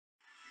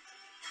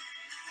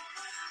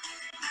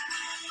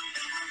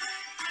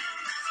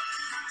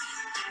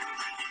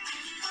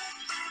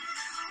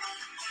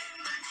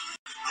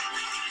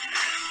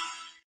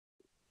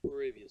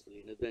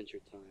Adventure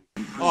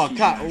Time. Oh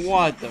God,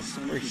 what the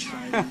frick?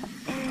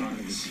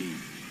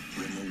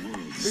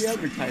 Free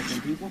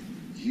advertising, people.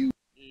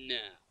 Now,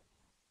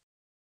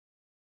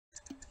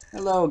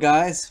 Hello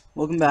guys,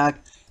 welcome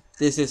back.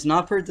 This is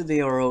not per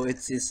the Oro,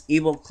 it's his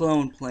evil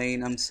clone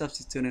playing. I'm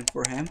substituting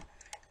for him.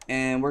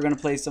 And we're gonna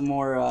play some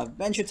more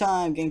Adventure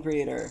Time Game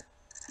Creator.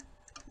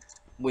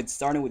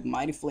 Starting with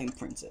Mighty Flame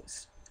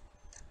Princess.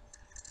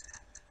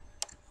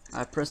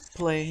 I pressed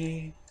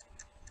play.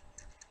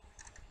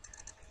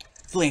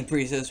 Flame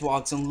Princess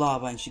walks on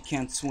lava and she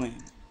can't swim.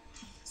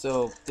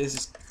 So this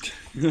is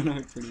gonna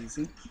be pretty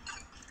easy.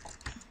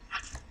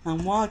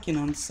 I'm walking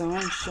on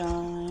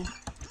sunshine.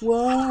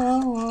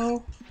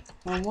 Whoa,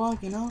 I'm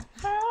walking on.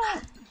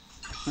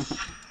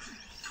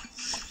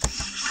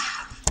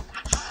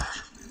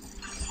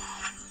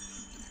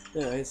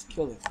 There, I just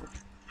killed it.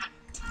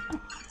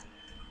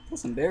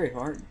 Wasn't very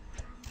hard.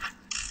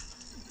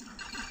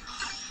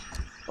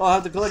 Oh, I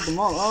have to collect them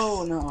all.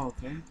 Oh no,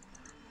 okay.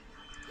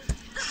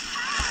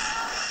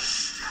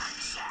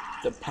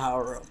 The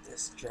power of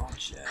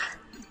destruction.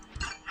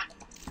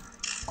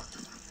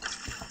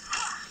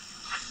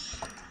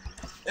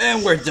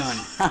 And we're done.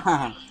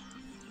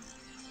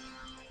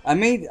 I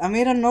made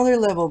another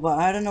level, but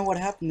I don't know what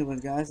happened to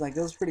it, guys. Like,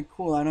 it was pretty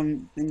cool. I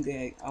don't think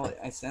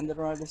I sent it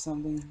right or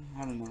something.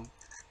 I don't know.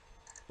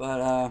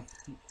 But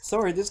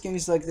sorry, this game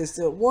is like this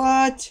still.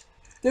 What?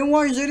 Then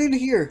why is it in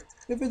here?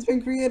 If it's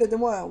been created,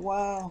 then why?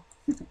 Wow.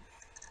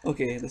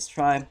 Okay, let's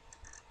try.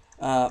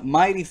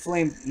 Mighty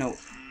Flame. No.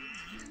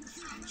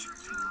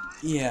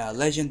 Yeah,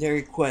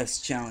 Legendary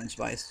Quest Challenge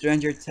by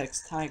Stranger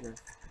Text Tiger.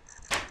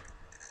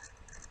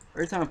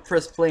 Every time I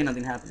press play,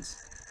 nothing happens.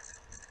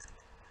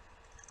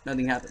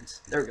 Nothing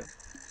happens. There we go.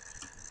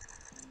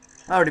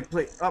 I already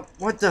played. Oh,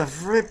 what the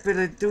frick did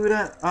I do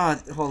that? Ah,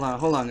 hold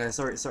on, guys.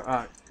 Sorry.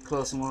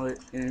 Close some other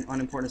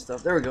unimportant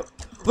stuff. There we go.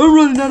 I'm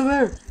running out of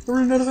air. I'm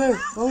running out of air.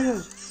 Oh my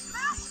gosh.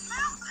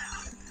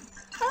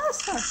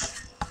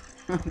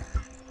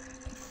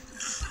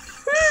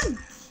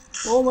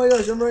 Oh my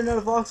gosh, I'm running out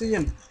of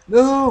oxygen.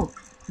 No,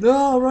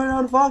 I'm running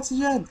out of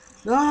oxygen.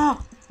 No.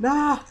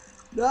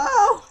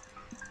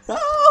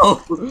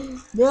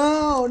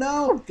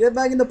 Get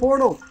back in the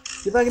portal.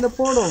 Get back in the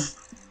portal.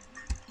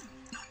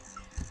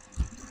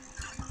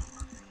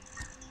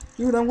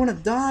 Dude, I want to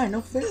die.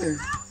 No fair.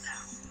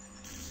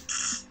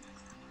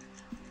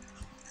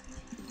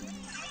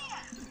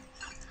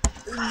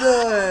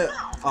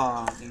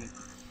 Aw, dang it.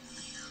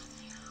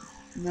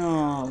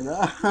 No,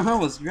 I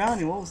was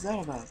drowning. What was that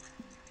about?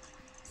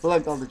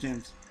 Collect all the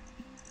gems.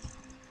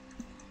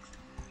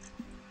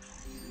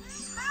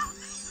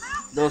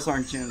 Those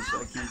aren't gems, so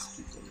I can't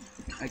skip them.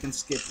 I can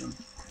skip them.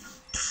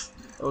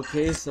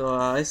 Okay, so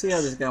I see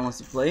how this guy wants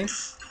to play.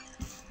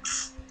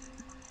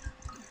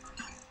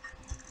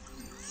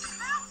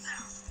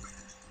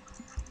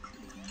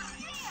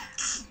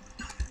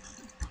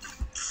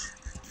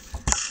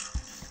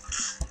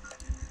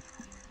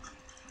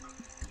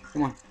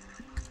 Come on.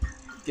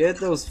 Get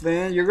those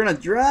fans. You're gonna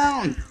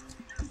drown.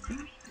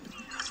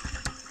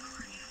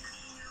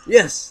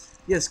 Yes,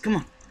 come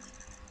on.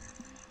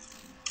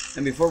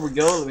 And before we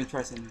go, let me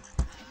try something.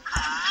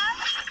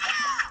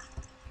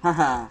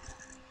 Haha.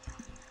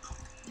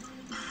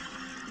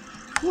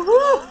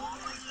 Woohoo!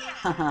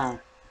 Haha.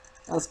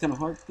 That was kind of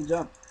hard. Good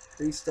job.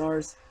 3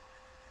 stars.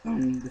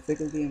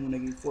 Difficulty, I'm gonna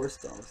give you 4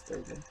 stars. There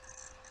we go.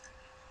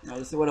 Now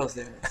let's see what else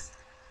there is.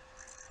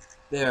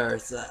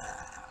 There's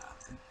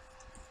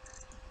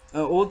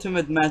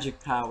ultimate magic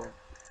power.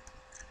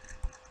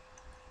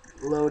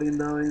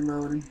 Loading.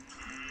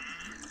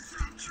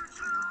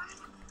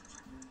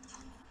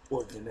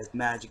 Ultimate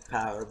magic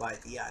power by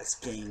the Ice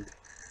King.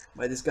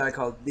 By this guy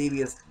called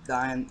Devious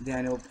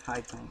Daniel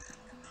Python.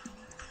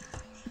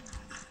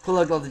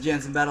 Collect all the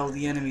gems and battle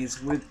the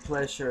enemies with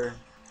pleasure.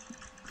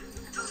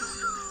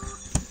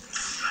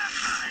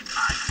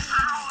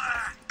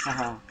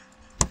 Haha.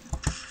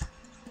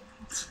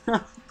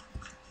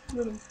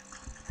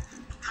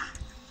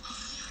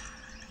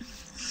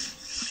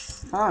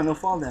 Ah, no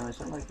fall damage.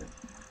 I like that.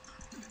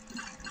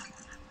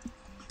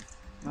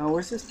 Now,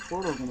 where's this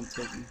portal gonna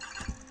take me?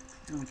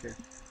 I don't care.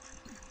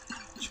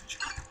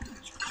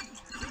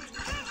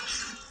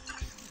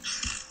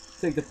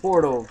 Take the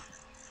portal.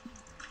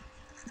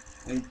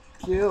 Thank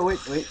you. Wait.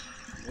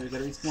 You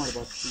gotta be smart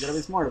about this. You gotta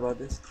be smart about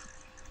this.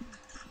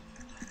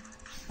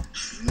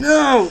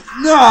 No!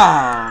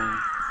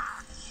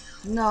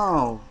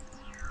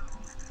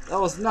 That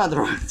was not the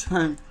right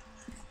time.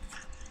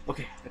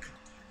 Okay.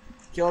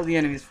 Kill all the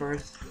enemies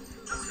first.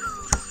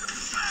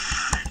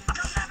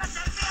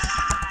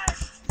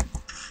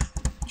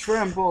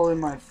 Trample in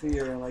my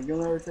fear, like you'll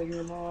never take me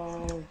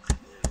alive.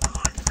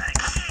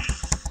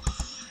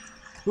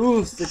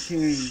 Who's the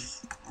king?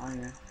 Oh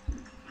yeah.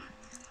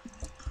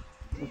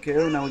 Okay,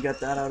 well, now we got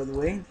that out of the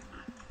way.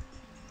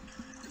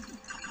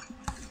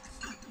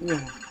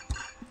 Yeah.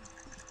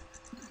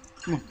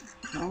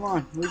 Come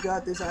on, we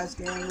got this Ice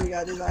King.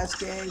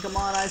 Come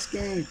on, Ice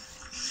King.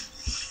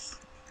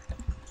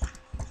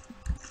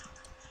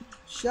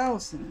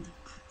 Shousen.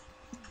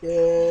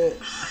 Get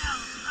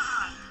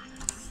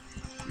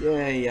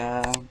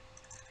Yeah.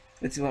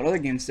 Let's see what other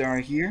games there are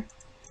here.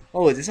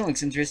 Oh, this one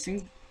looks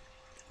interesting.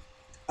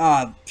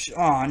 Oh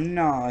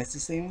no, it's the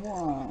same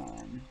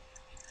one.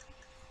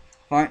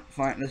 Fine.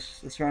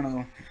 Let's try another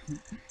one.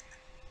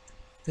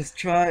 Let's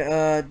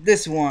try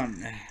this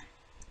one.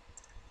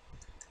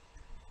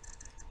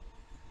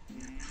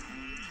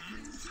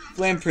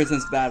 Flame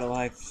Princess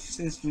Battle.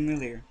 Seems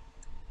familiar.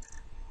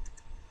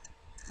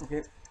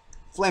 Okay.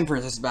 Flame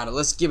Princess Battle.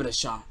 Let's give it a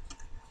shot.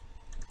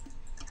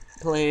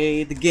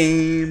 Play the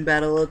game.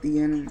 Battle of the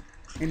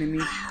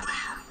enemy.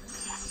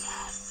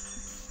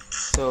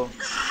 So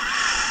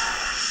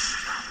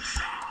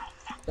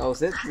that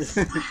was it.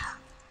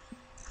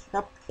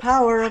 The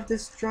power of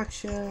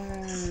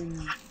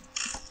destruction.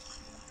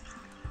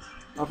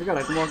 Oh, I forgot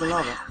I can walk in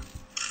lava.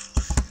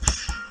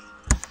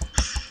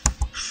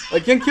 I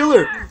can't kill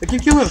her! I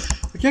can't kill him!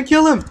 I can't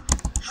kill him!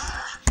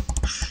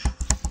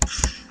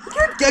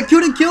 I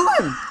couldn't kill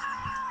him!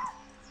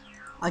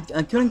 I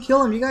couldn't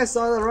kill him. You guys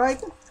saw that,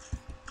 right?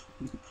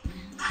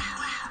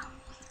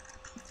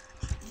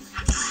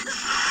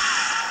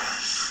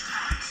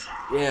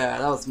 Yeah,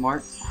 that was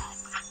smart.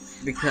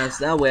 Because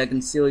that way I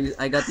can still use.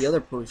 I got the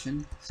other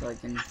potion, so I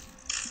can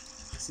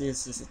see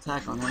this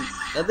attack on him.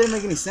 That didn't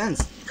make any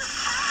sense.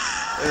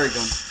 There we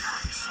go.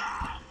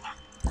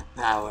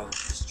 Power of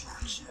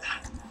destruction.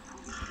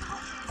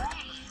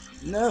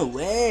 No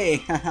way!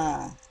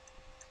 Haha.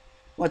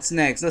 What's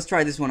next? Let's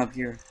try this one up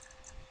here.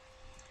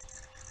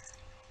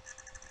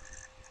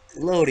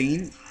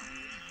 Loading.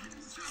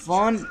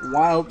 Fun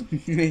wild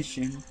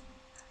mission.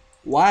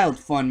 Wild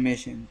fun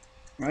mission.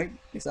 Right?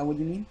 Is that what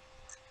you mean?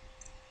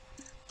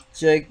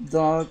 Jake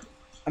dog.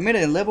 I made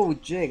a level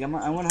with Jake. I'm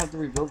gonna have to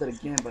rebuild it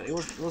again, but it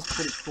was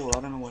pretty cool.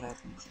 I don't know what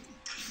happened.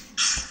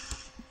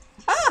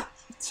 Ah!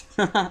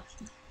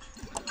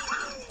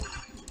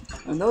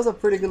 And that was a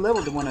pretty good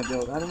level, the one I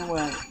built. I don't know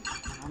what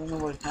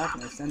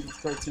happened. I sent it to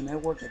Cartoon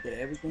Network. I did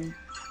everything.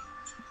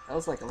 That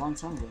was like a long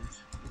time ago.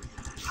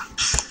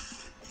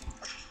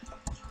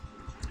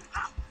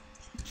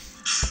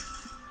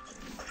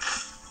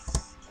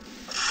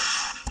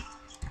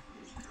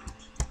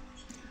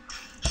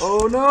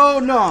 Oh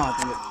no!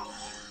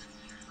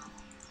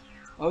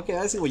 Okay,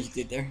 I see what you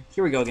did there.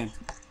 Here we go again.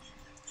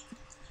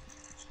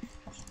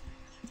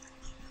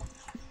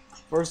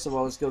 First of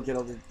all, let's go get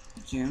all the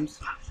gems.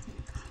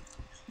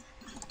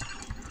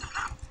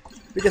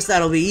 Because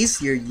that'll be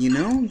easier, you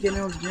know, getting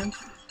all the gems.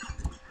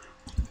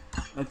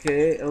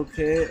 Okay.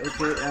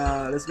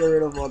 Let's get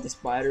rid of all the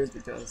spiders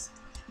because.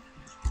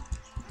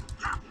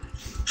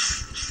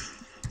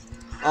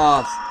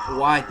 Oh,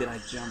 why did I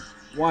jump?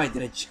 Why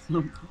did I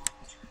jump?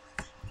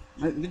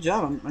 Good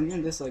job. I'm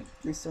getting this like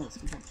 3 stars.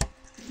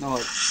 No,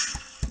 like.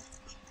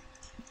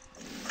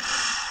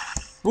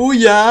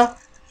 Booyah!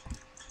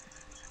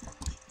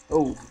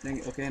 Oh, dang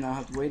it. Okay, now I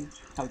have to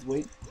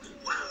wait.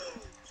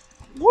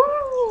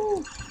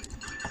 Woo!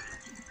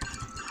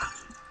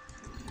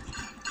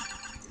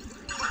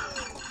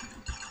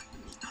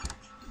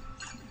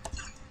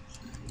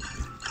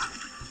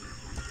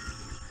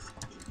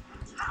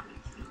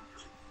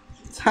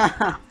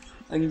 I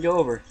can go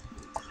over.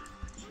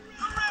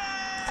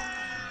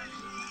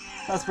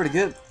 That's pretty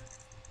good.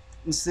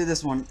 Let's see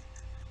this one.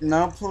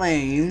 Now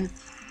playing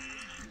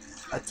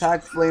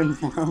Attack Flame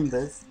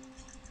Rhombus.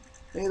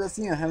 Hey, that's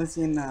new. I haven't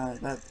seen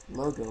that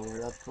logo or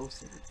that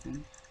poster.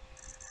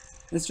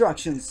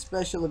 Instructions,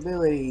 special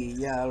ability.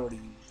 Yeah, I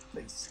already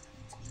placed.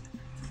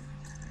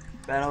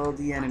 Battle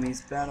the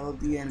enemies, battle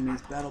the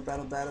enemies, battle the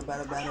enemies,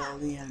 battle all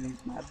the enemies.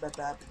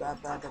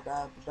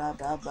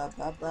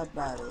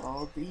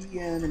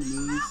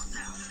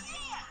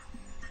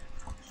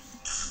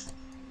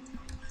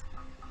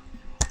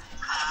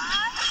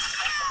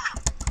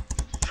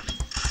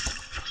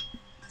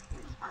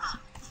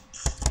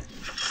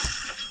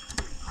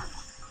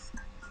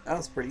 That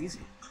was pretty easy.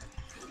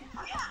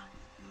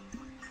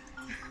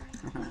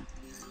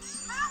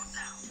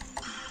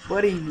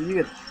 Buddy, you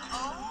get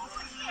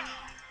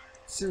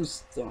 2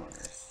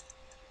 stars.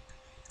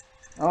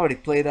 I already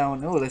played that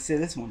one. Oh, let's see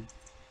this one.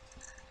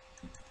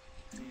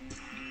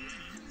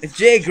 It's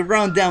Jake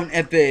Rundown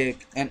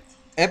Epic. An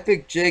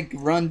epic Jake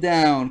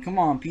Rundown. Come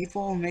on,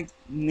 people.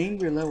 Name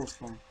your levels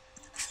for him.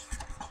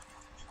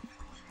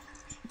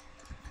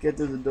 Get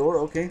to the door.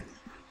 Okay.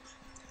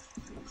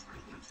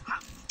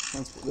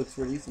 Looks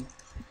pretty easy.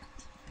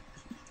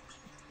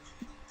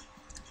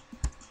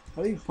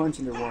 How do you punch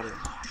in the water?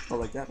 Oh,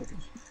 like that? Okay.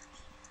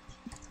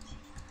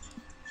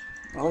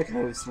 I like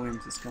how he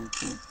swims. It's kind of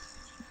cool.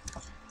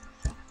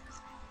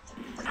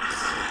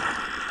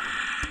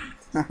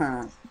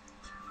 Haha.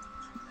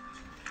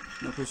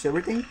 Now push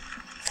everything.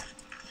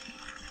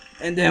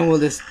 And then we'll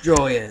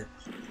destroy it.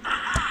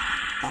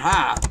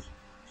 Aha!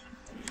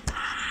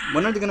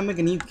 When are they gonna make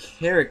a new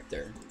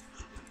character?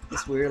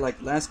 It's weird,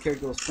 like last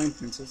character was Flame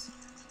Princess.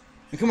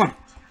 Hey, come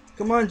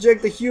on,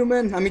 Jake the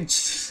human. I mean,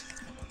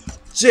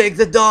 Jake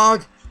the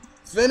dog.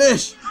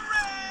 Finish.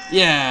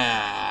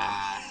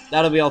 Yeah,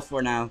 that'll be all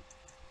for now.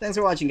 Thanks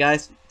for watching,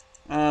 guys.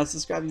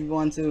 Subscribe if you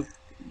want to.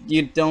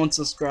 You don't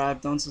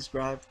subscribe.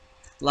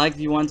 like if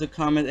you want to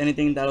comment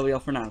anything. That'll be all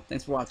for now.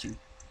 Thanks for watching.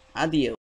 Adios.